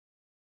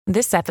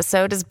This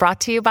episode is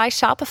brought to you by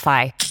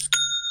Shopify.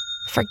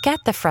 Forget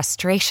the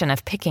frustration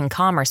of picking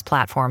commerce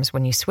platforms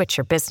when you switch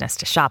your business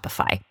to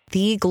Shopify,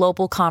 the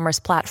global commerce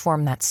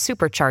platform that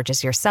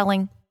supercharges your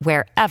selling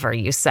wherever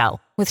you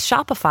sell. With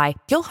Shopify,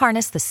 you'll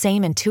harness the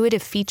same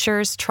intuitive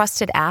features,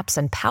 trusted apps,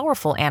 and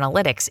powerful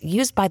analytics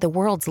used by the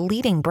world's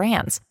leading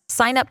brands.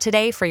 Sign up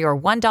today for your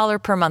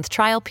 $1 per month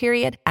trial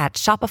period at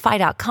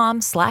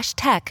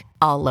shopify.com/tech,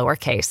 all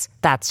lowercase.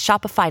 That's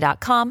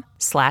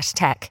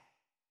shopify.com/tech.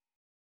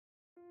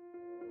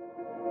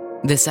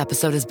 This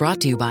episode is brought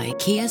to you by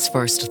Kia's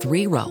first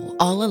 3-row,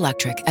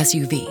 all-electric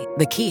SUV,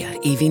 the Kia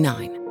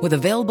EV9, with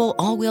available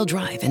all-wheel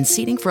drive and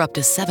seating for up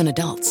to 7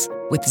 adults,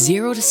 with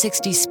 0 to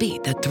 60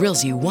 speed that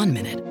thrills you 1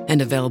 minute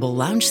and available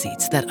lounge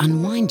seats that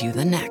unwind you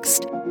the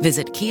next.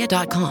 Visit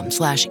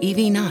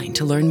kia.com/EV9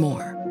 to learn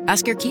more.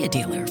 Ask your Kia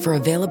dealer for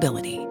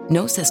availability.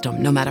 No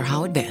system, no matter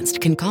how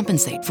advanced, can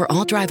compensate for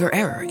all driver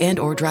error and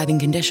or driving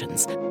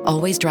conditions.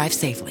 Always drive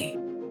safely.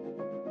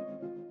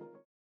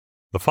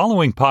 The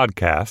following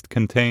podcast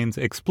contains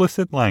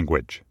explicit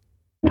language.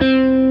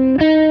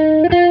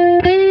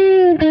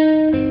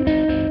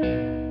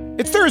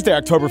 It's Thursday,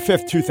 October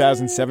 5th,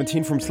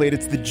 2017. From Slate,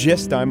 it's The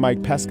Gist. I'm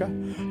Mike Pesca.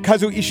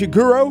 Kazuo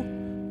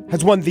Ishiguro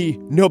has won the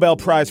Nobel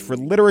Prize for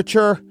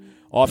Literature,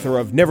 author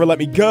of Never Let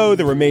Me Go,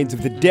 The Remains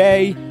of the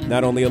Day,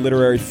 not only a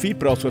literary feat,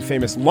 but also a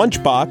famous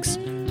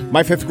lunchbox.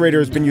 My fifth grader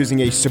has been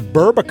using a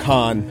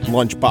Suburbicon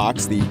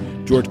lunchbox, the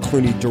George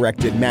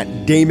Clooney-directed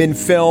Matt Damon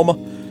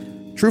film.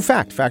 True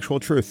fact, factual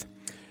truth.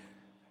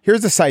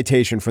 Here's a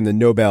citation from the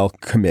Nobel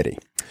Committee.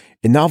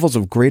 In novels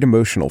of great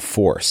emotional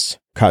force,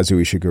 Kazuo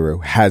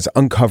Ishiguro has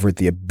uncovered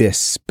the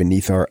abyss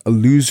beneath our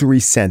illusory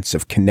sense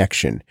of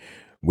connection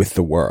with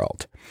the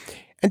world.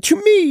 And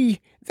to me,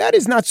 that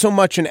is not so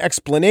much an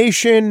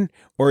explanation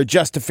or a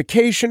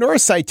justification or a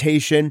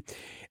citation.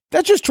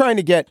 That's just trying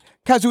to get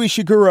Kazuo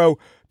Ishiguro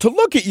to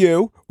look at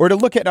you or to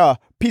look at a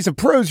piece of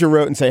prose you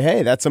wrote and say,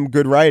 hey, that's some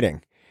good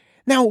writing.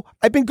 Now,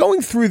 I've been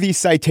going through these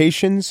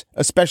citations,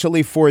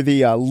 especially for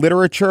the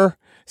literature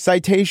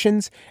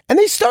citations, and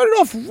they started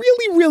off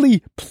really,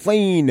 really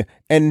plain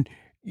and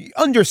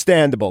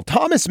understandable.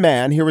 Thomas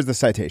Mann, here was the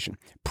citation,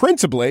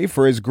 principally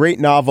for his great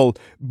novel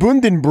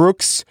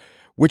Buddenbrooks,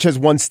 which has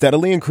won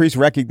steadily increased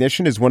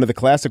recognition as one of the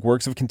classic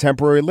works of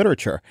contemporary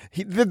literature.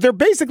 They're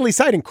basically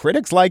citing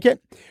critics like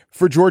it.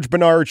 For George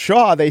Bernard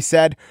Shaw, they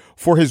said,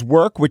 for his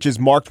work, which is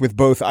marked with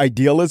both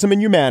idealism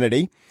and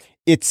humanity,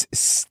 its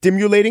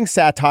stimulating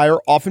satire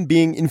often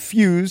being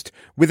infused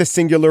with a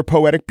singular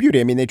poetic beauty.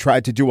 I mean, they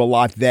tried to do a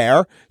lot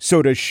there.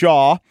 So does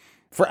Shaw.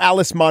 For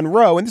Alice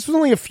Munro, and this was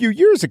only a few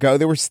years ago,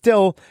 they were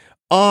still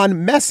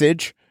on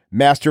message,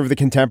 master of the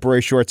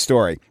contemporary short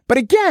story. But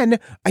again,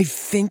 I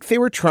think they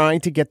were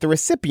trying to get the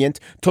recipient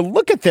to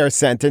look at their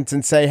sentence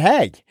and say,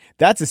 hey,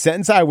 that's a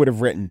sentence I would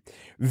have written.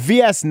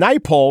 V.S.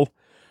 Naipaul,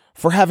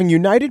 for having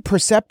united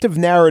perceptive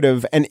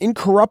narrative and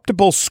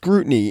incorruptible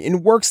scrutiny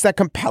in works that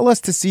compel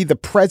us to see the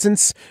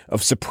presence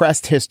of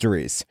suppressed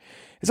histories.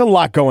 There's a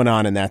lot going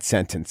on in that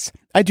sentence.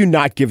 I do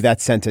not give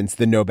that sentence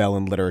the Nobel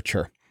in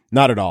literature.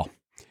 Not at all.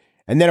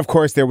 And then, of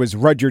course, there was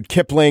Rudyard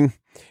Kipling,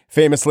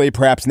 famously,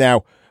 perhaps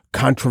now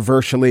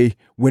controversially,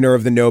 winner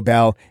of the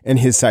Nobel, and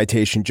his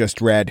citation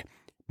just read,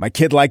 "My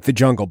kid liked the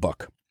Jungle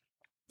Book."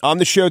 On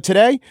the show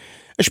today,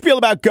 a spiel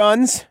about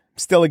guns.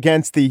 Still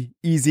against the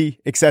easy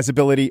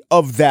accessibility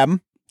of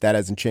them. That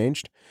hasn't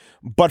changed.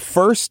 But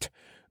first,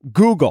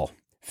 Google,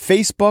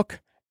 Facebook,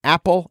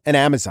 Apple, and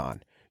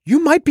Amazon. You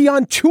might be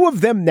on 2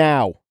 of them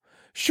now.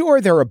 Sure,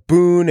 they're a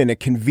boon and a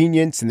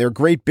convenience, and they're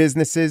great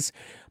businesses,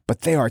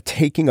 but they are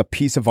taking a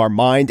piece of our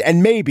mind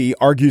and maybe,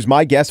 argues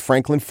my guest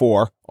Franklin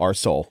Foer, our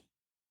soul.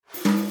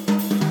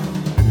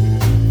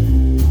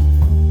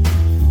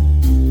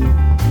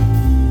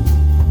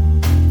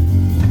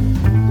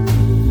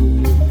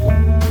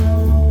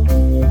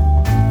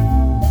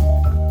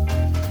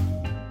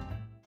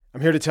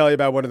 I'm here to tell you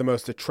about one of the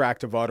most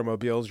attractive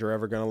automobiles you're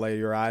ever going to lay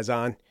your eyes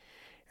on.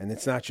 And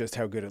it's not just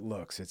how good it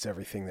looks, it's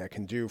everything that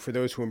can do. For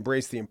those who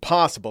embrace the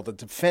impossible, the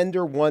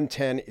Defender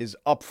 110 is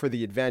up for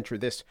the adventure.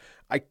 This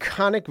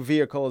iconic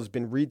vehicle has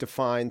been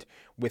redefined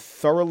with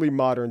thoroughly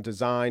modern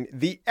design.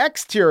 The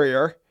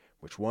exterior,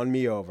 which won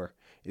me over,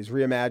 is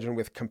reimagined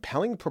with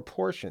compelling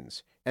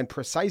proportions and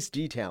precise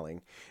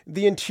detailing.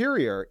 The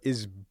interior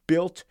is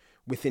built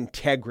with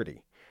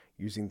integrity,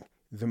 using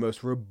the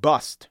most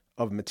robust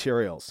of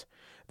materials.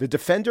 The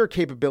Defender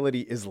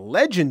capability is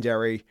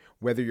legendary,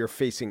 whether you're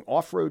facing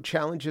off-road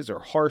challenges or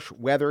harsh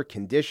weather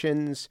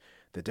conditions.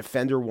 The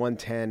Defender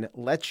 110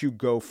 lets you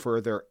go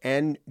further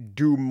and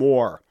do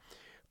more.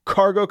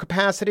 Cargo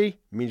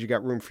capacity means you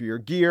got room for your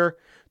gear.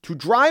 To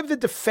drive the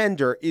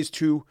Defender is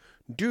to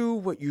do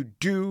what you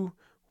do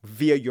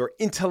via your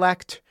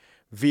intellect,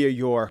 via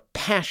your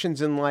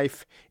passions in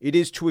life. It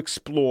is to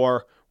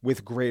explore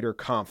with greater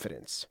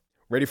confidence.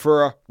 Ready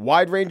for a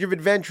wide range of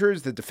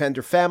adventures? The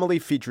Defender family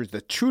features the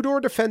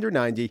 2-door Defender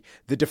 90,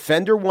 the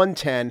Defender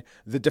 110,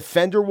 the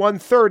Defender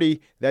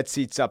 130 that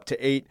seats up to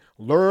 8.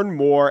 Learn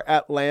more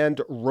at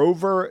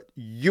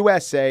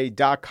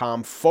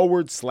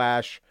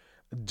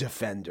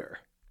LandRoverUSA.com/Defender.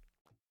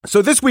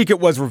 So this week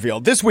it was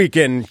revealed, this week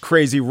in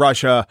crazy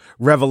Russia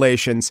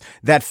revelations,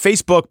 that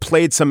Facebook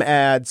played some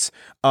ads,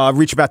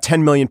 reach about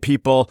 10 million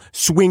people.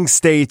 Swing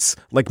states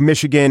like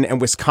Michigan and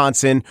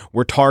Wisconsin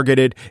were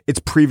targeted. It's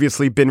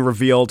previously been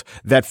revealed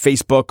that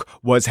Facebook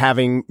was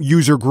having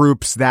user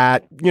groups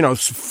that,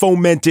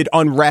 fomented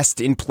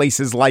unrest in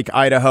places like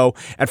Idaho.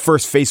 At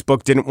first,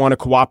 Facebook didn't want to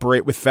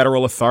cooperate with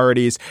federal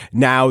authorities.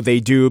 Now they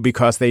do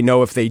because they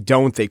know if they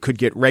don't, they could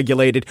get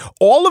regulated.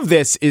 All of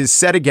this is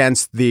set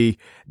against the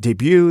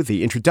debut,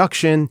 the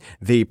introduction,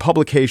 the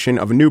publication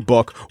of a new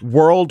book,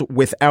 World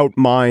Without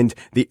Mind,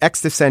 The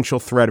Existential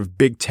Threat of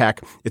Big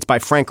Tech. It's by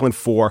Franklin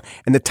Foer.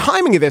 And the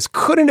timing of this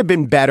couldn't have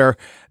been better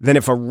than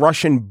if a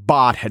Russian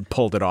bot had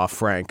pulled it off,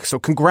 Frank. So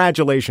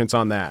congratulations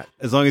on that.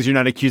 As long as you're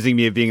not accusing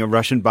me of being a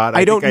Russian bot,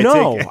 I don't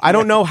know. I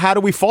don't know. How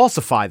do we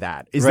falsify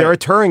that? Is there a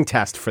Turing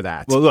test for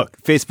that? Well,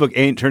 look, Facebook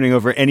ain't turning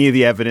over any of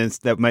the evidence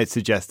that might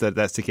suggest that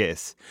that's the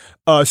case.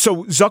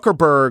 So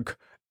Zuckerberg,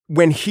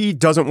 when he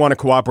doesn't want to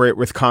cooperate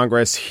with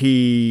Congress,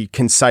 he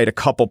can cite a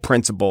couple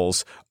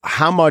principles.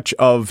 How much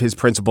of his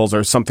principles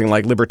are something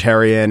like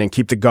libertarian and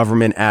keep the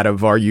government out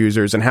of our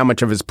users? And how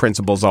much of his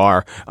principles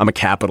are I'm a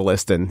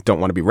capitalist and don't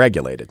want to be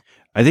regulated?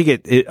 I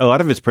think a lot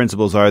of his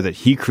principles are that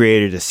he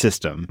created a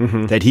system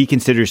that he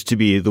considers to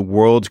be the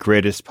world's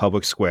greatest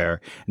public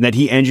square, and that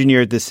he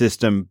engineered the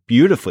system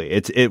beautifully.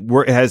 It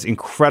has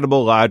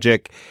incredible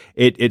logic.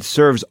 It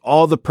serves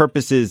all the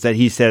purposes that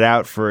he set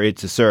out for it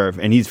to serve,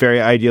 and he's very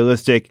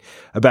idealistic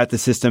about the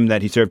system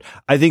that he served.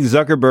 I think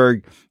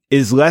Zuckerberg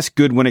is less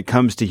good when it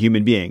comes to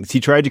human beings. He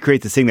tried to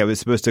create this thing that was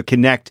supposed to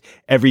connect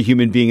every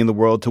human being in the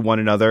world to one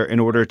another in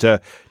order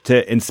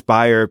to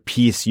inspire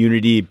peace,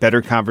 unity,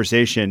 better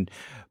conversation.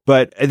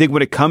 But I think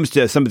when it comes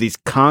to some of these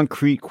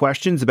concrete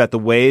questions about the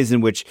ways in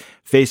which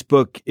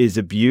Facebook is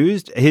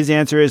abused, his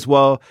answer is,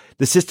 well,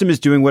 the system is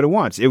doing what it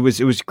wants. It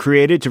was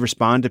created to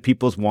respond to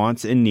people's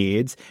wants and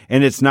needs,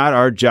 and it's not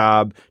our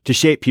job to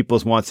shape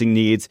people's wants and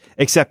needs,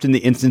 except in the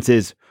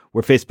instances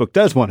where Facebook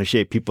does want to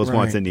shape people's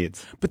wants and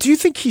needs. But do you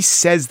think he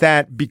says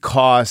that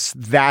because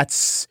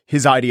that's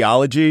his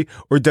ideology,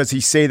 or does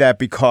he say that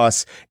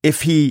because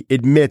if he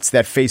admits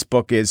that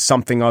Facebook is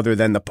something other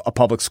than a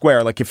public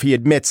square, like if he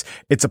admits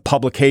it's a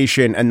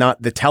publication and not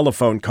the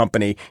telephone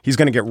company, he's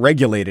going to get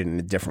regulated in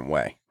a different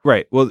way?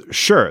 Right. Well,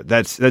 sure.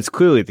 That's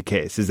clearly the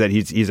case, is that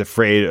he's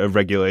afraid of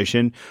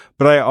regulation.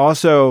 But I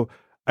also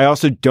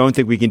don't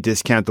think we can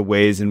discount the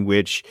ways in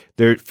which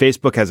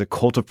Facebook has a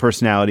cult of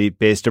personality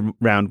based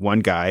around one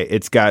guy.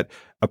 It's got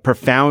a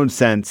profound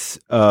sense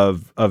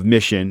of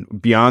mission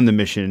beyond the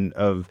mission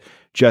of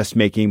just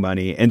making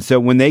money. And so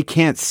when they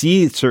can't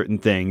see certain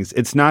things,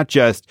 it's not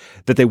just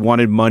that they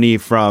wanted money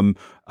from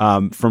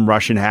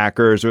Russian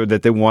hackers, or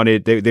that they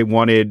wanted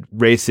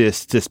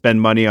racists to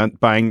spend money on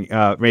buying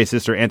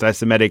racist or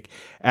anti-Semitic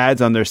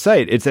ads on their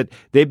site. It's that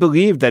they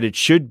believe that it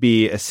should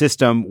be a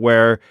system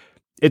where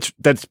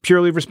that's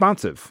purely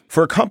responsive.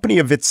 For a company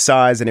of its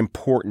size and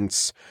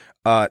importance,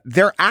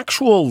 their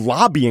actual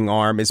lobbying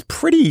arm is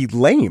pretty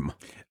lame.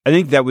 I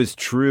think that was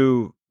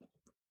true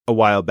a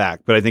while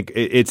back, but I think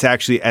it's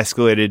actually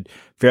escalated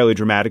fairly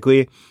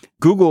dramatically.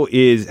 Google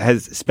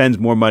spends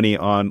more money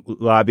on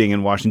lobbying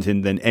in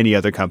Washington than any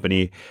other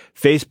company.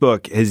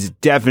 Facebook has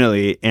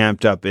definitely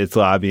amped up its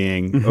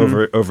lobbying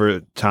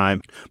over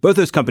time. Both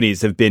those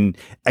companies have been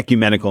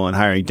ecumenical in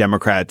hiring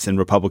Democrats and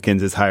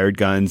Republicans as hired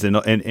guns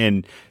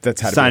and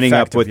that's signing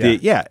up with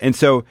and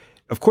so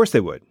of course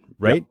they would,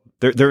 right?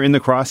 Yep. They're in the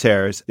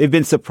crosshairs. They've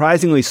been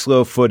surprisingly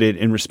slow-footed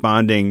in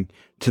responding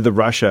to the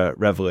Russia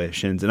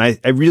revelations, and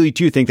I really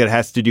do think that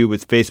has to do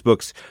with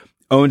Facebook's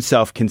own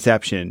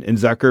self-conception and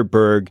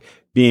Zuckerberg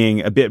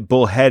being a bit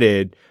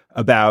bullheaded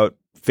about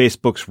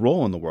Facebook's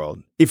role in the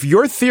world. If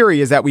your theory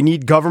is that we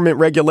need government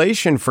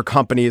regulation for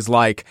companies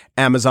like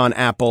Amazon,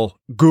 Apple,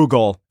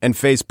 Google, and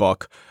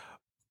Facebook,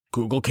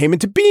 Google came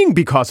into being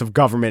because of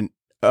government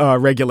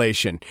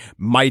regulation.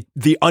 Might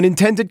the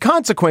unintended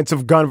consequence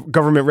of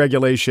government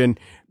regulation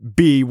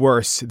be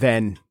worse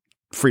than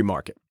free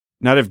market?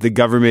 Not if the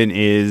government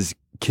is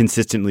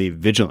consistently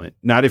vigilant,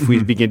 not if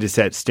we begin to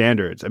set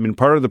standards. I mean,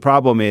 part of the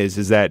problem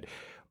is that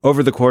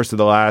over the course of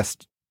the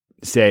last,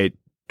 say,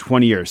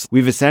 20 years,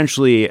 we've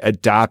essentially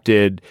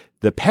adopted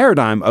the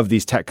paradigm of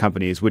these tech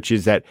companies, which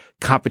is that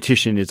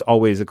competition is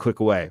always a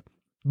click away.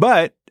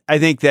 But I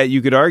think that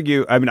you could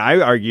argue, I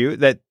argue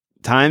that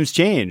times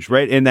change,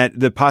 right? And that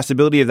the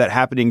possibility of that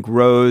happening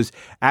grows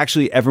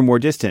actually ever more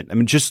distant. I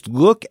mean, just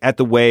look at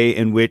the way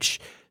in which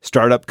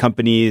startup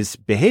companies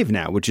behave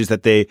now, which is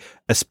that they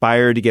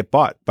aspire to get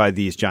bought by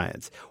these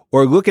giants.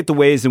 Or look at the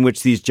ways in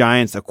which these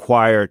giants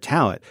acquire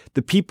talent.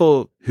 The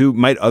people who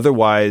might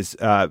otherwise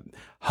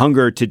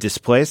hunger to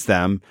displace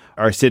them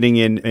are sitting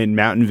in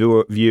Mountain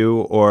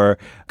View or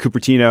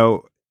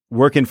Cupertino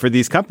working for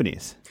these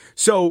companies.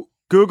 So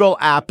Google,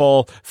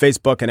 Apple,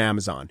 Facebook, and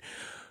Amazon,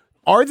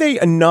 are they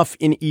enough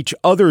in each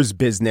other's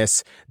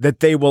business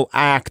that they will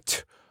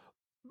act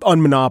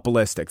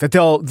unmonopolistic, that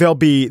they'll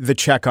be the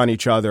check on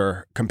each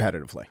other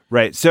competitively?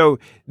 Right. So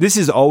this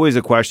is always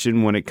a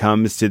question when it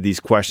comes to these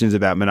questions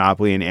about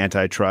monopoly and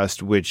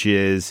antitrust, which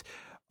is,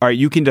 all right,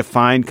 you can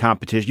define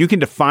competition. You can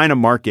define a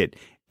market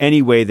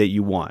any way that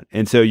you want.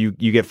 And so you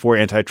get 4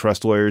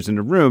 antitrust lawyers in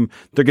a room.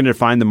 They're going to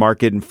define the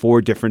market in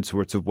 4 different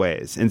sorts of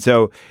ways. And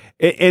so,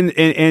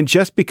 and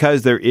just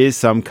because there is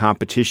some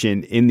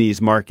competition in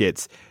these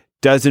markets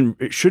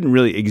it shouldn't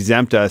really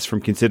exempt us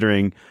from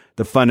considering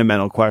the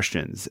fundamental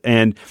questions.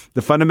 And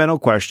the fundamental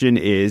question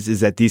is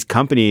that these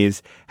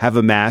companies have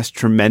amassed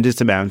tremendous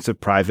amounts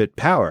of private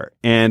power,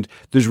 and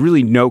there's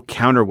really no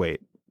counterweight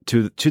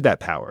to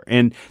that power.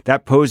 And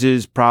that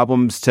poses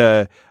problems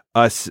to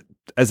us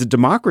as a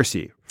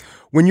democracy.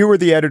 When you were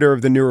the editor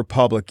of the New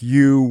Republic,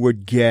 you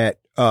would get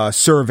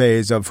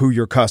surveys of who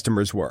your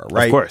customers were,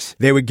 right? Of course.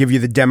 They would give you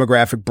the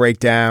demographic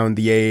breakdown,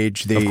 the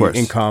age, the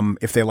income,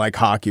 if they like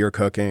hockey or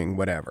cooking,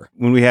 whatever.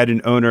 When we had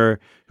an owner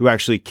who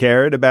actually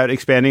cared about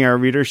expanding our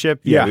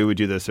readership, we would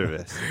do those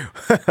surveys.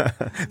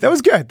 That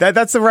was good.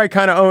 That's the right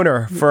kind of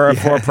owner for a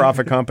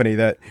for-profit company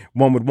that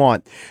one would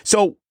want.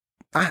 So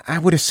I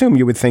would assume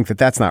you would think that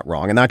that's not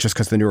wrong, and not just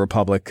because the New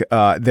Republic,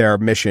 their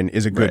mission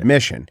is a good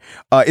mission.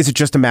 Is it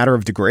just a matter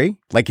of degree?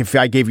 Like if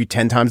I gave you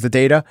 10 times the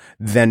data,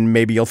 then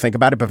maybe you'll think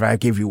about it. But if I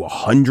gave you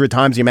 100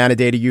 times the amount of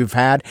data you've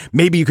had,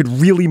 maybe you could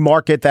really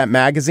market that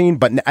magazine.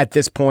 But at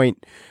this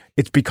point,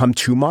 it's become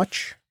too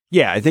much.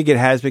 Yeah, I think it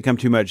has become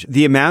too much.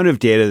 The amount of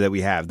data that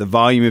we have, the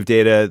volume of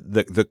data,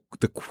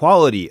 the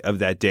quality of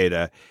that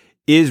data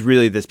is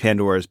really this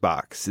Pandora's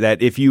box.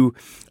 That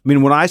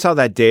when I saw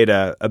that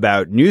data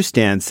about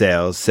newsstand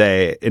sales,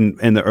 say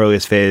in the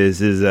earliest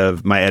phases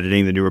of my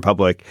editing the New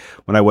Republic,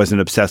 when I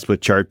wasn't obsessed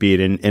with Chartbeat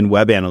and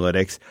web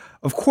analytics,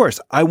 of course,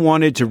 I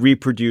wanted to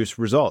reproduce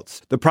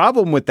results. The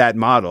problem with that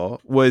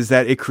model was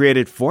that it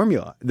created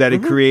formula, that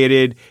it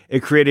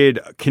created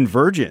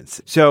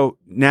convergence. So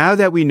now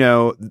that we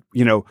know,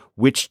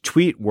 which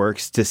tweet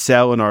works to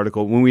sell an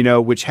article, when we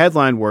know which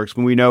headline works,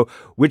 when we know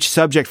which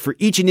subject for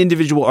each and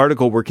individual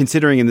article we're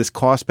considering in this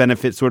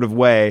cost-benefit sort of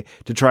way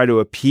to try to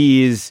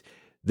appease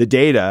the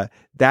data,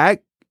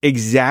 that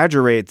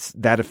exaggerates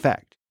that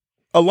effect.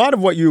 A lot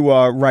of what you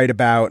write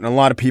about, and a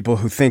lot of people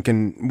who think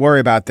and worry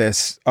about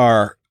this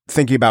are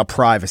thinking about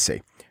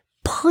privacy.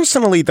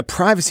 Personally, the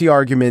privacy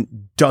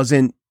argument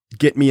doesn't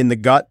get me in the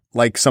gut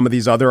like some of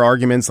these other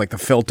arguments, like the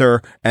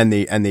filter and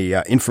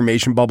the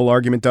information bubble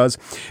argument does.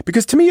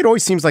 Because to me, it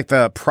always seems like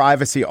the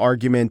privacy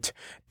argument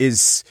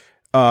is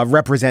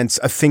represents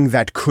a thing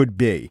that could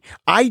be.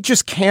 I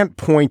just can't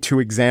point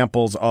to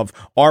examples of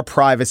our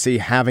privacy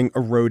having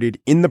eroded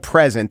in the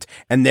present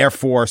and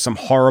therefore some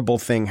horrible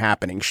thing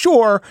happening.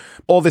 Sure,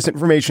 all this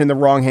information in the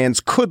wrong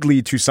hands could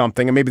lead to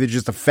something, and maybe there's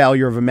just a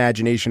failure of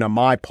imagination on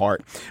my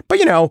part. But,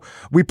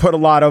 we put a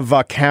lot of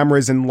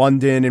cameras in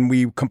London and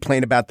we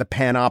complain about the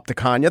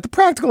panopticon, yet the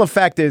practical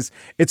effect is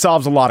it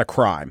solves a lot of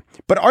crime.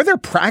 But are there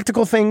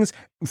practical things,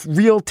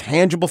 real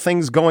tangible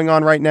things going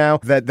on right now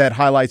that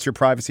highlights your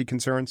privacy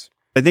concerns?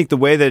 I think the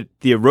way that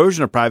the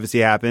erosion of privacy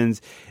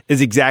happens is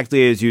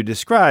exactly as you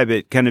describe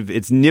it.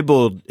 It's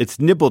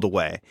nibbled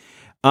away.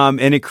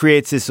 And it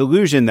creates this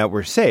illusion that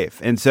we're safe.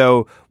 And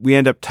so we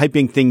end up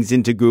typing things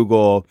into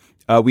Google.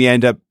 We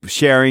end up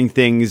sharing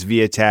things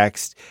via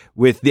text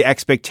with the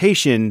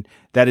expectation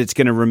that it's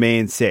going to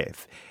remain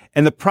safe.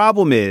 And the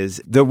problem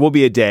is there will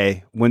be a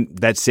day when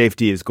that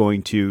safety is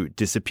going to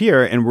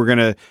disappear, and we're going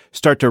to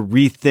start to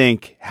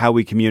rethink how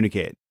we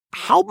communicate.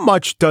 How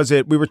much does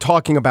it, we were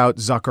talking about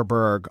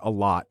Zuckerberg a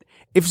lot.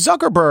 If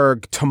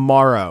Zuckerberg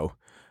tomorrow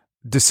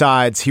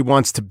decides he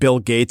wants to Bill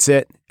Gates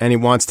it and he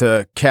wants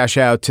to cash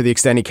out to the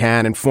extent he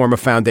can and form a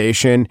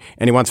foundation,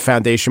 and he wants a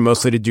foundation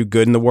mostly to do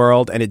good in the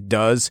world, and it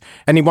does,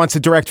 and he wants to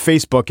direct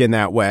Facebook in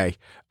that way.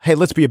 Hey,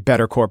 let's be a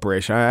better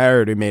corporation. I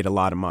already made a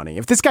lot of money.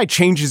 If this guy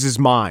changes his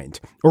mind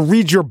or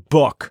reads your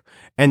book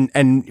and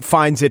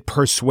finds it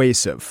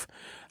persuasive,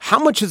 how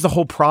much does the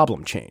whole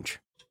problem change?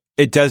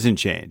 It doesn't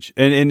change.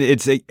 And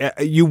it's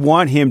you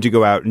want him to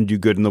go out and do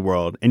good in the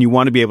world, and you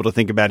want to be able to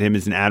think about him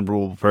as an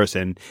admirable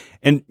person.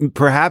 And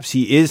perhaps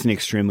he is an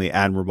extremely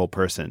admirable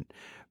person.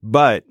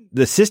 But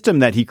the system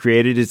that he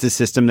created is the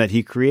system that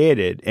he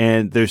created.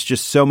 And there's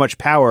just so much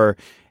power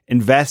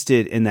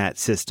invested in that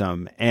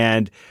system.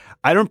 And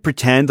I don't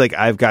pretend like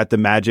I've got the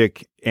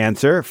magic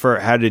answer for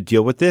how to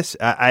deal with this.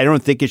 I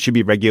don't think it should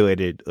be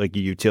regulated like a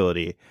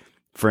utility,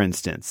 for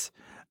instance.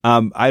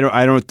 I'm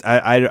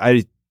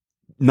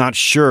not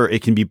sure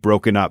it can be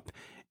broken up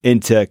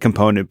into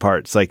component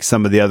parts like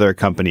some of the other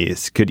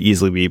companies could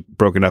easily be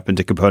broken up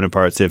into component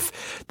parts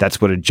if that's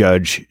what a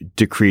judge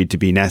decreed to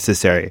be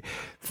necessary.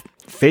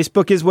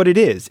 Facebook is what it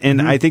is.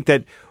 And I think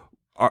that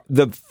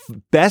the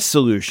best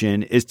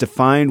solution is to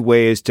find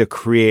ways to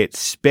create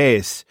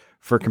space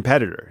for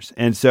competitors.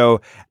 And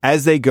so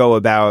as they go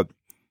about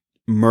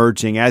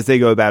merging, as they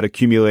go about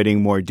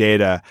accumulating more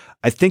data,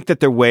 I think that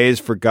there are ways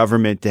for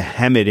government to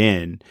hem it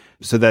in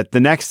so that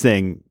the next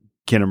thing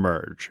can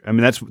emerge. I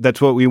mean,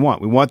 that's what we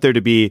want. We want there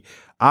to be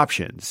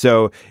options.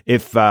 So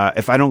if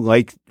I don't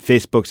like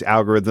Facebook's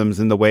algorithms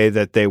and the way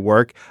that they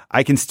work,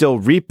 I can still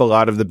reap a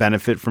lot of the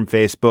benefit from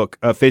Facebook.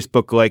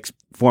 Facebook-like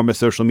form of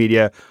social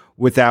media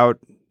without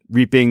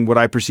reaping what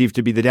I perceive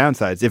to be the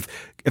downsides.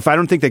 If I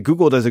don't think that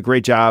Google does a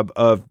great job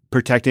of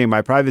protecting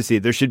my privacy,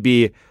 there should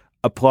be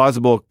a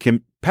plausible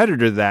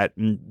competitor to that.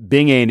 And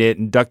Bing ain't it,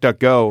 and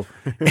DuckDuckGo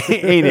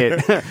ain't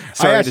it.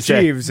 I asked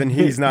Jeeves, and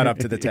he's not up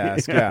to the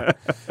task. Yeah.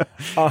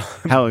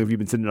 How long have you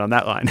been sitting on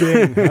that line?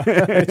 Bing.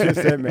 It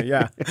just hit me.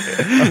 Yeah.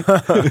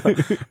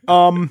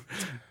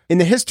 In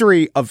the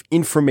history of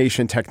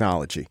information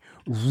technology,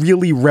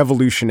 really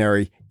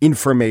revolutionary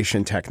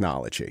information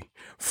technology,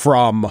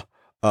 from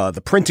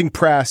the printing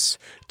press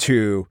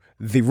to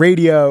the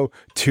radio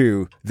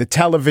to the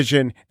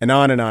television and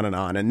on and on and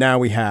on. And now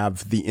we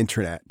have the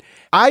internet.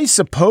 I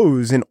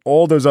suppose in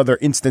all those other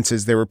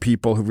instances, there were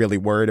people who really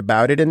worried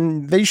about it,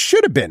 and they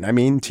should have been. I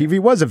mean,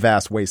 TV was a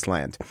vast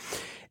wasteland.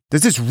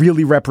 Does this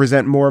really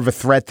represent more of a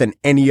threat than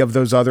any of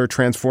those other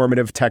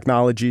transformative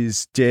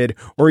technologies did?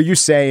 Or are you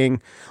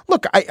saying,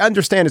 look, I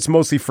understand it's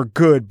mostly for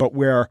good, but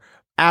we're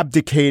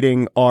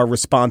abdicating our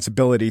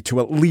responsibility to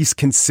at least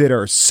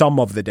consider some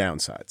of the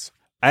downsides?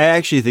 I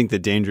actually think the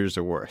dangers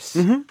are worse.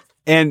 Mm-hmm.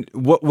 And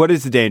what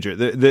is the danger?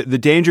 The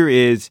danger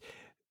is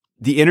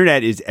the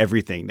internet is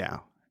everything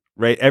now,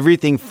 right?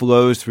 Everything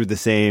flows through the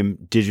same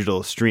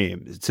digital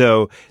stream.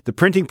 So the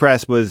printing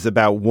press was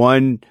about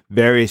one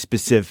very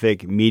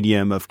specific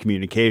medium of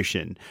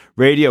communication.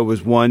 Radio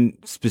was one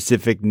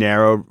specific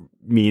narrow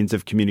means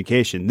of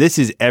communication. This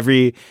is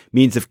every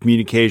means of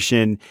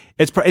communication.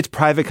 It's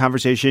private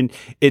conversation.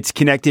 It's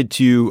connected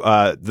to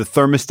the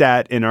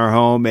thermostat in our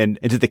home and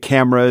to the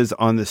cameras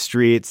on the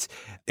streets.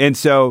 And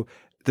so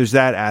there's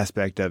that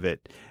aspect of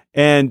it.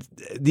 And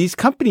these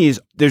companies,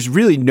 there's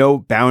really no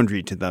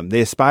boundary to them. They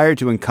aspire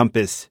to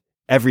encompass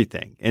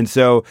everything. And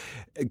so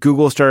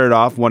Google started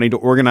off wanting to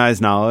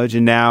organize knowledge,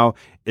 and now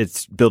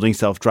it's building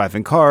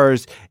self-driving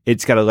cars.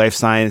 It's got a life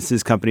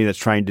sciences company that's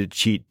trying to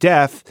cheat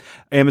death.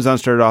 Amazon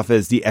started off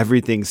as the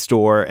everything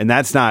store, and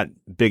that's not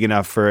big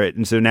enough for it.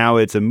 And so now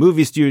it's a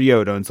movie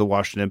studio. It owns the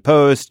Washington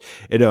Post.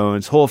 It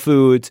owns Whole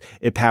Foods.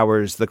 It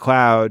powers the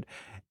cloud.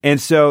 And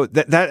so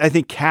that I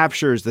think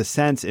captures the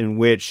sense in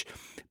which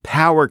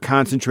power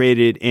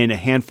concentrated in a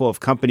handful of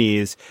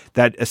companies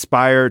that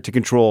aspire to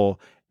control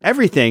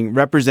everything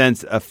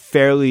represents a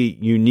fairly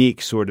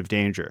unique sort of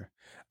danger.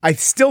 I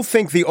still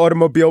think the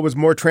automobile was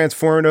more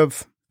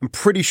transformative. I'm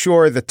pretty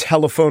sure the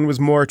telephone was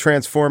more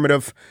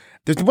transformative.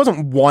 There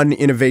wasn't one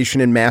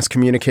innovation in mass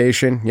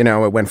communication. You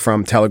know, it went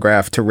from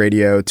telegraph to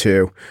radio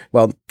to,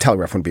 well,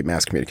 telegraph wouldn't be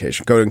mass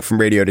communication, going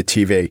from radio to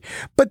TV.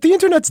 But the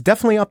internet's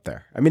definitely up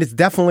there. I mean, it's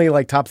definitely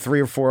like top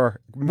 3 or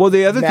 4. Well,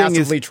 the other thing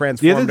is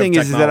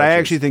that I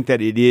actually think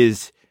that it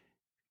is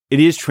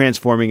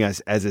transforming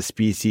us as a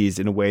species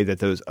in a way that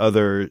those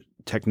other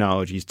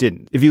technologies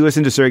didn't. If you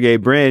listen to Sergey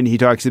Brin, he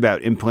talks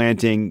about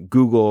implanting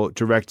Google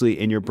directly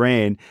in your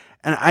brain.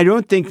 And I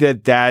don't think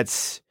that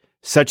that's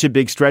such a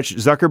big stretch.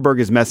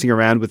 Zuckerberg is messing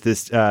around with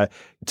this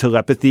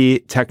telepathy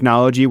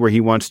technology where he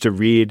wants to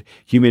read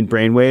human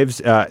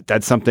brainwaves.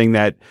 That's something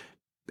that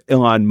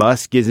Elon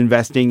Musk is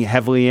investing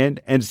heavily in.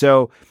 And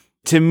so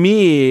to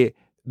me,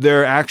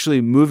 they're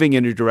actually moving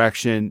in a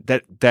direction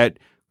that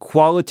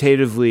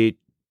qualitatively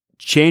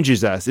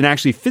changes us and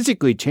actually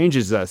physically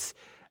changes us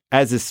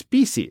as a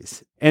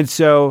species. And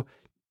so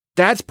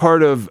that's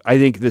part of, I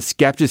think, the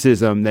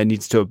skepticism that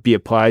needs to be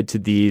applied to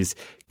these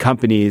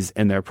companies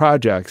and their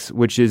projects,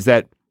 which is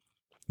that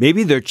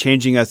maybe they're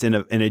changing us in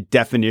a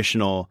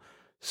definitional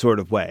sort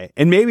of way.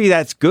 And maybe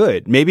that's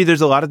good. Maybe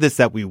there's a lot of this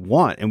that we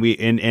want.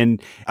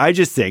 And I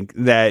just think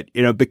that,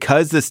 you know,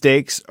 because the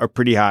stakes are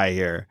pretty high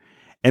here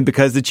and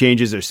because the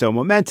changes are so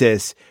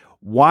momentous,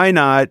 why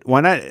not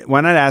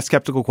ask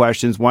skeptical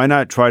questions? Why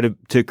not try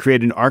to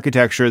create an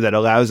architecture that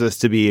allows us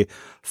to be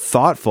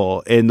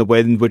thoughtful in the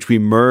way in which we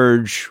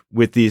merge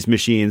with these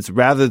machines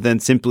rather than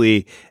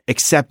simply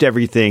accept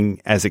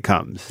everything as it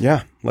comes?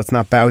 Yeah. Let's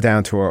not bow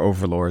down to our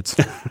overlords.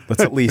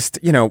 Let's at least,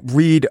 you know,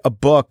 read a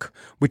book,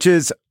 which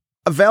is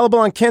available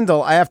on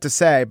Kindle, I have to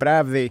say, but I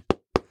have the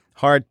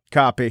hard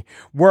copy.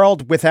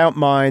 World Without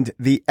Mind,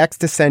 The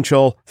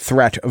Existential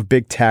Threat of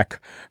Big Tech.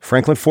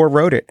 Franklin Ford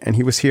wrote it, and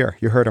he was here.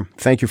 You heard him.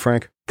 Thank you,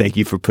 Frank. Thank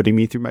you for putting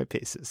me through my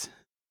paces.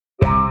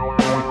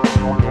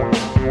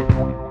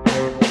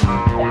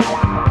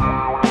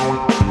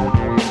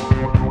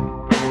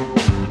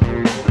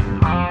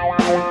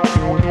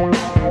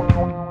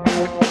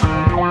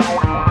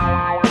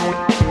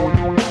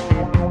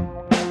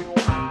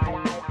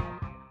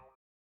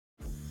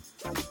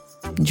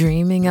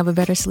 Dreaming of a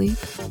better sleep?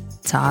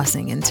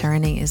 Tossing and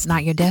turning is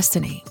not your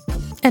destiny.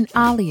 And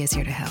Ollie is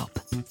here to help.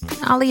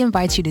 Ollie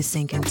invites you to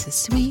sink into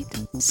sweet,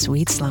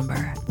 sweet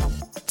slumber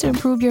to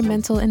improve your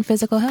mental and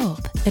physical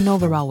health and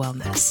overall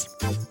wellness.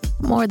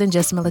 More than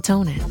just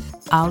melatonin,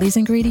 Ollie's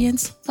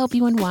ingredients help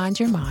you unwind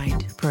your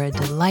mind for a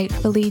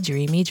delightfully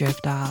dreamy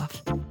drift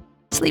off.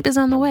 Sleep is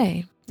on the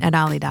way at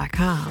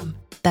Ollie.com.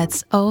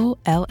 That's OLLY.com.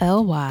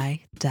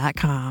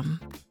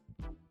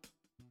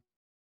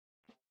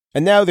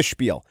 And now the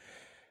spiel.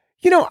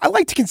 You know, I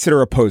like to consider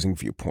opposing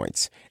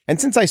viewpoints, and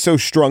since I so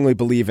strongly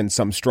believe in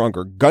some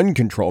stronger gun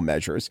control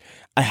measures,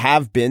 I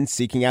have been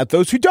seeking out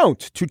those who don't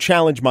to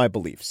challenge my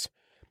beliefs.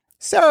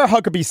 Sarah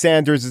Huckabee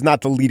Sanders is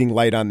not the leading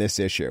light on this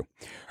issue.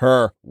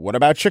 Her "what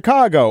about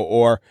Chicago?"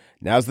 or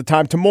 "now's the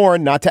time to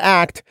mourn, not to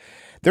act,"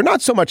 they're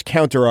not so much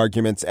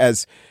counter-arguments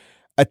as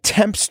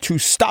attempts to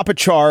stop a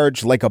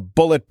charge like a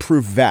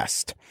bulletproof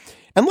vest.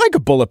 And like a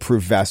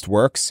bulletproof vest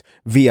works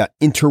via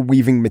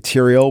interweaving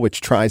material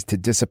which tries to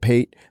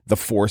dissipate the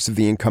force of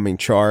the incoming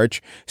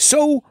charge,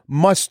 so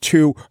must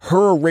too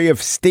her array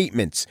of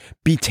statements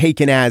be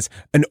taken as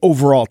an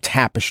overall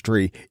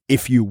tapestry,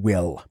 if you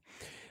will.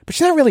 But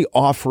she's not really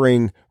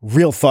offering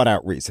real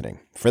thought-out reasoning.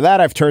 For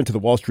that, I've turned to the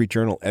Wall Street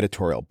Journal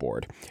editorial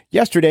board.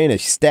 Yesterday, in a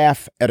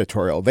staff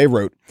editorial, they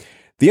wrote,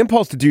 "The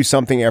impulse to do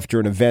something after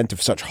an event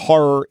of such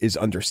horror is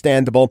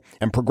understandable,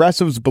 and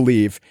progressives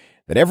believe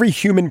that every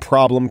human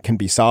problem can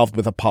be solved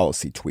with a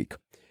policy tweak."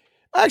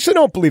 I actually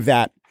don't believe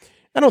that.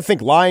 I don't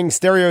think lying,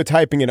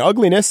 stereotyping, and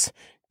ugliness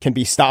can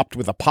be stopped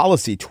with a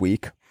policy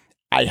tweak.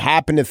 I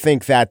happen to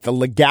think that the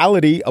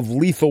legality of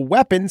lethal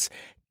weapons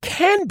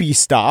can be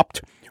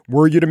stopped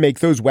were you to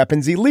make those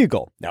weapons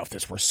illegal. Now, if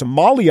this were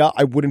Somalia,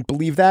 I wouldn't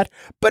believe that.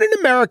 But in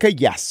America,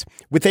 yes,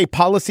 with a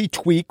policy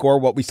tweak, or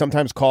what we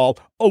sometimes call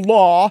a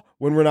law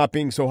when we're not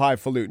being so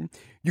highfalutin,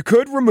 you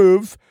could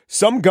remove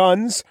some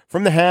guns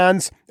from the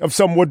hands of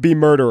some would-be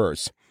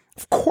murderers.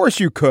 Of course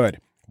you could.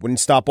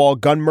 Wouldn't stop all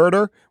gun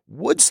murder.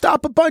 Would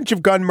stop a bunch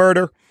of gun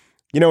murder.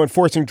 You know,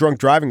 enforcing drunk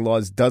driving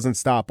laws doesn't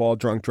stop all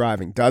drunk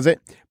driving, does it?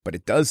 But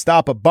it does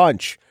stop a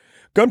bunch.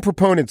 Gun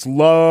proponents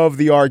love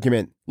the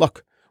argument.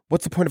 Look,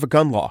 what's the point of a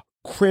gun law?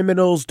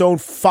 Criminals don't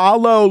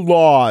follow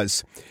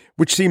laws,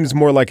 which seems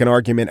more like an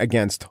argument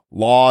against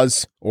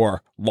laws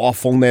or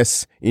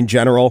lawfulness in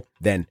general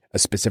than a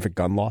specific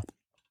gun law.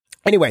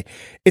 Anyway,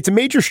 it's a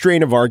major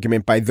strain of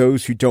argument by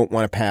those who don't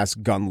want to pass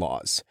gun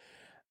laws,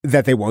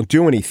 that they won't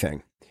do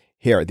anything.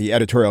 Here, the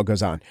editorial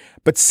goes on.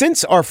 But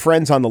since our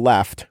friends on the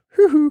left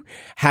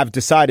have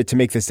decided to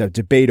make this a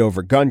debate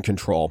over gun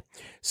control,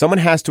 someone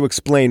has to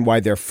explain why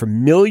their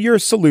familiar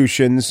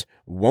solutions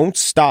won't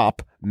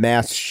stop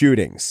mass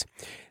shootings.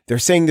 They're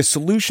saying the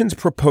solutions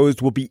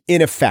proposed will be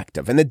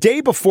ineffective. And the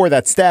day before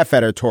that staff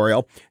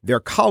editorial, their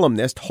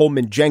columnist,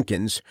 Holman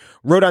Jenkins,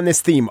 wrote on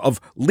this theme of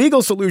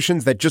legal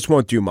solutions that just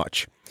won't do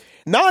much.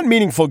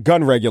 Non-meaningful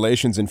gun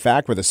regulations, in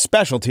fact, were the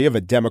specialty of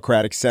a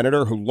Democratic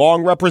senator who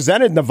long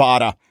represented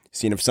Nevada,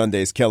 scene of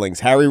Sunday's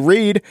killings. Harry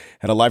Reid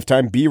had a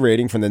lifetime B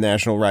rating from the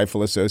National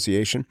Rifle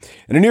Association.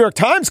 And a New York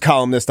Times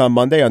columnist on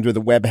Monday, under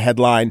the web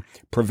headline,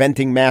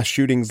 "Preventing Mass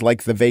Shootings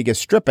Like the Vegas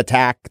Strip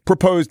Attack,"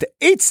 proposed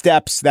 8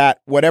 steps that,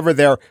 whatever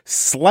their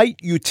slight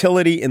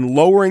utility in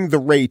lowering the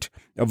rate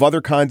of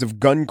other kinds of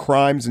gun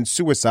crimes and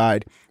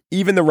suicide,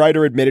 even the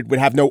writer admitted would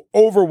have no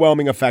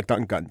overwhelming effect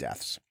on gun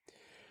deaths.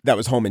 That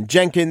was Holman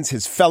Jenkins.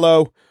 His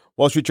fellow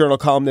Wall Street Journal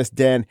columnist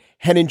Dan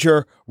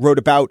Henninger wrote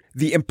about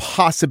the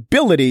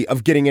impossibility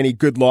of getting any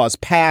good laws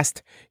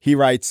passed. He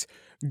writes,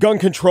 "Gun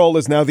control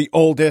is now the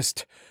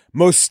oldest,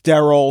 most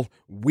sterile,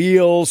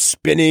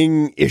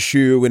 wheel-spinning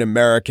issue in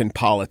American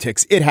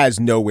politics. It has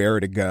nowhere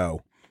to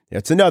go."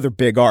 It's another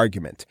big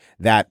argument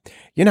that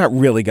you're not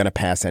really going to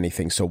pass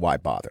anything, so why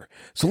bother?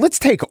 So let's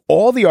take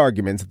all the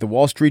arguments that the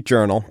Wall Street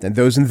Journal and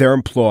those in their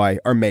employ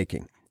are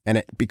making, and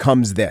it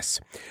becomes this.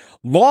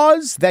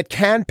 Laws that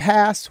can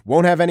pass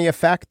won't have any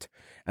effect,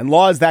 and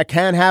laws that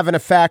can have an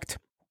effect,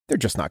 they're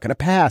just not going to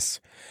pass.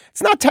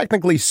 It's not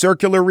technically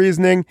circular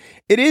reasoning.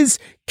 It is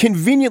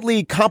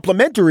conveniently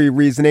complementary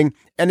reasoning,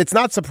 and it's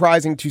not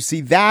surprising to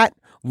see that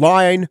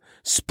line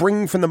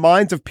spring from the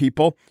minds of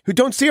people who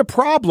don't see a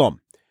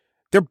problem.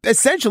 They're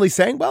essentially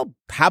saying, well,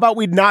 how about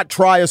we not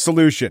try a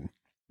solution?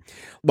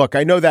 Look,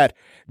 I know that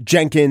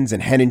Jenkins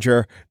and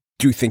Henninger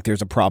do think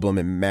there's a problem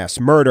in mass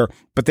murder,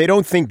 but they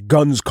don't think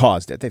guns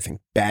caused it. They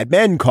think bad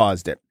men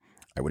caused it.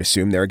 I would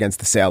assume they're against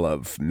the sale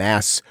of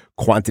mass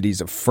quantities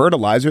of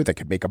fertilizer that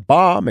could make a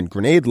bomb, and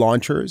grenade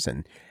launchers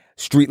and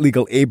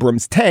street-legal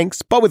Abrams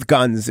tanks, but with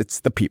guns, it's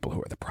the people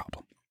who are the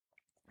problem.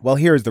 Well,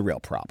 here's the real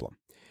problem.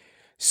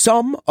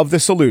 Some of the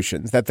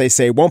solutions that they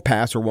say won't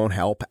pass or won't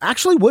help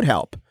actually would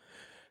help.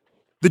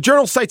 The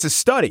Journal cites a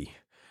study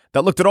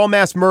that looked at all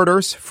mass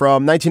murders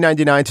from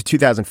 1999 to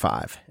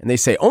 2005, and they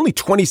say only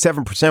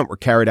 27% were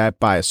carried out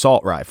by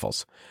assault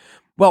rifles.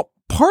 Well,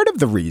 part of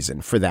the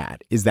reason for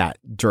that is that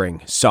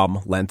during some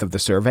length of the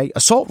survey,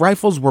 assault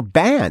rifles were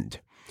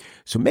banned.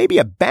 So maybe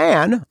a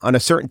ban on a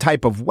certain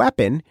type of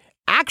weapon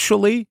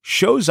actually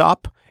shows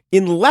up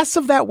in less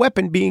of that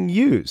weapon being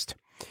used.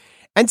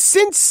 And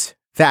since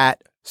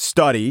that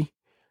study,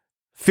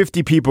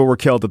 50 people were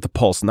killed at the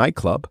Pulse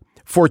nightclub,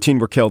 14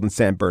 were killed in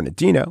San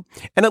Bernardino,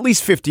 and at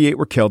least 58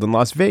 were killed in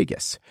Las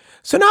Vegas.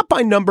 So not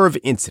by number of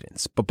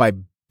incidents, but by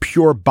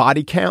pure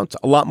body count,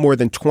 a lot more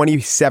than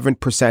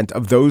 27%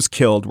 of those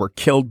killed were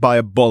killed by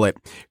a bullet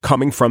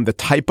coming from the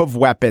type of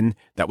weapon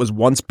that was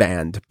once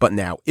banned, but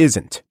now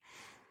isn't.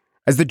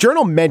 As the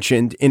Journal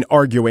mentioned in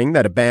arguing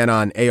that a ban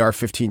on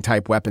AR-15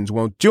 type weapons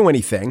won't do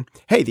anything,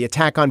 hey, the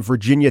attack on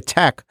Virginia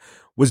Tech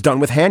was done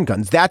with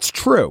handguns. That's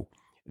true.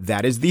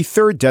 That is the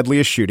third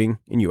deadliest shooting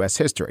in U.S.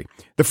 history.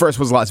 The first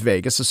was Las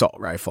Vegas assault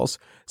rifles.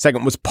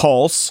 Second was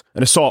Pulse.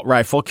 An assault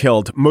rifle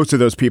killed most of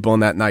those people in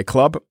that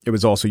nightclub. It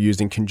was also used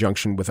in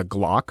conjunction with a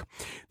Glock.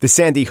 The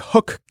Sandy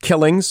Hook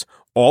killings,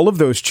 all of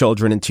those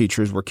children and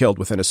teachers were killed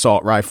with an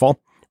assault rifle.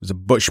 It was a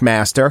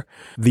Bushmaster.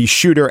 The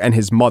shooter and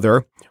his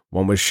mother,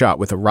 one was shot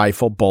with a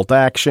rifle, bolt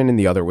action, and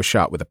the other was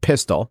shot with a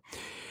pistol.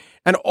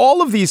 And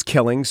all of these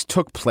killings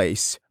took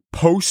place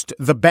post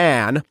the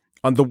ban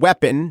on the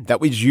weapon that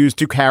was used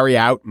to carry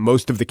out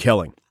most of the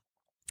killing.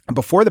 And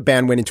before the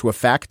ban went into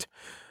effect,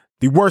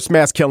 the worst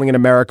mass killing in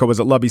America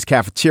was at Lubby's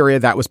Cafeteria.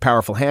 That was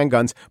powerful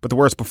handguns. But the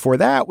worst before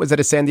that was at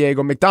a San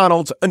Diego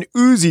McDonald's. An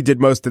Uzi did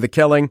most of the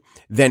killing.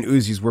 Then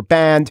Uzis were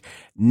banned.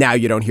 Now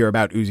you don't hear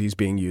about Uzis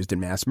being used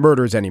in mass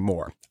murders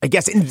anymore. I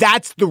guess, and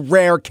that's the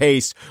rare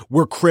case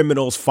where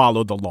criminals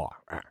follow the law.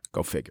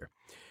 Go figure.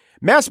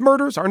 Mass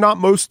murders are not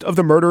most of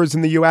the murders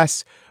in the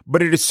U.S.,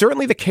 but it is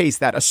certainly the case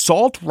that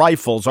assault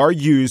rifles are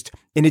used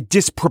in a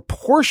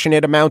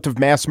disproportionate amount of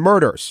mass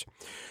murders.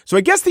 So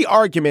I guess the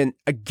argument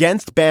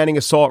against banning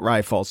assault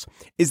rifles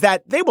is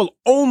that they will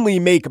only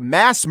make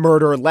mass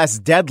murder less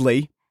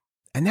deadly,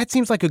 and that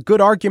seems like a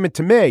good argument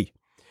to me.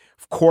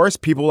 Of course,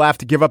 people will have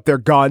to give up their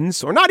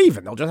guns, or not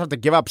even, they'll just have to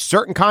give up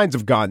certain kinds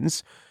of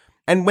guns.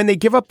 And when they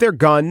give up their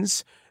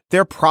guns,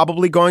 they're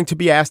probably going to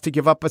be asked to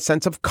give up a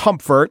sense of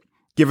comfort,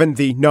 given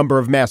the number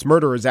of mass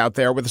murderers out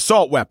there with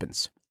assault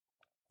weapons.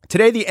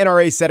 Today, the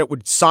NRA said it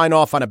would sign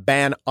off on a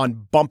ban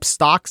on bump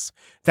stocks.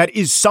 That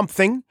is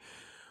something.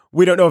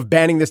 We don't know if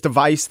banning this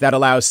device that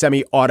allows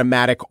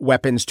semi-automatic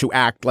weapons to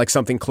act like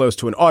something close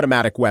to an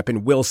automatic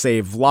weapon will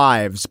save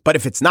lives. But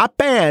if it's not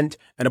banned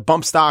and a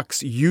bump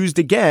stock's used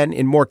again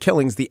in more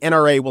killings, the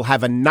NRA will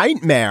have a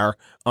nightmare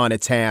on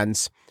its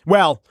hands.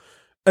 Well,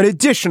 an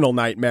additional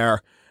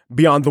nightmare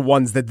beyond the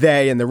ones that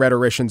they and the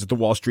rhetoricians at the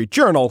Wall Street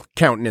Journal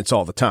countenance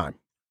all the time.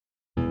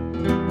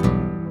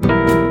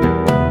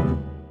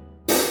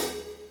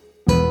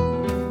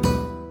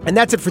 And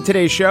that's it for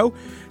today's show.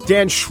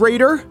 Dan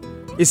Schrader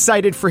is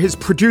cited for his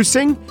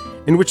producing,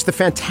 in which the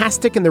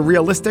fantastic and the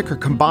realistic are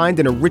combined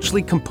in a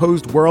richly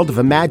composed world of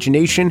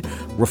imagination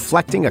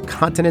reflecting a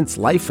continent's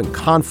life and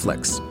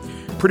conflicts.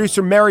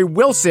 Producer Mary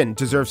Wilson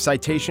deserves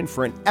citation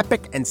for an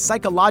epic and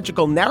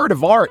psychological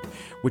narrative art,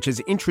 which has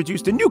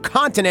introduced a new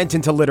continent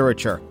into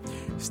literature.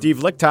 Steve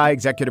Lickteig,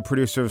 executive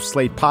producer of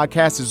Slate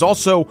Podcasts, is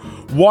also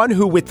one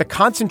who, with the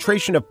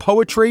concentration of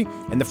poetry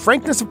and the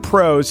frankness of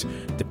prose,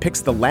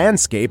 depicts the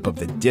landscape of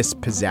the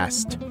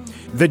dispossessed.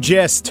 The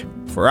Gist,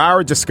 for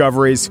our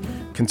discoveries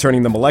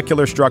concerning the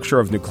molecular structure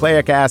of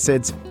nucleic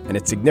acids and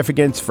its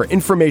significance for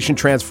information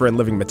transfer in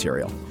living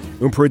material.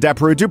 Umperu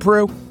Deperu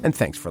Duperu, and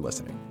thanks for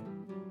listening.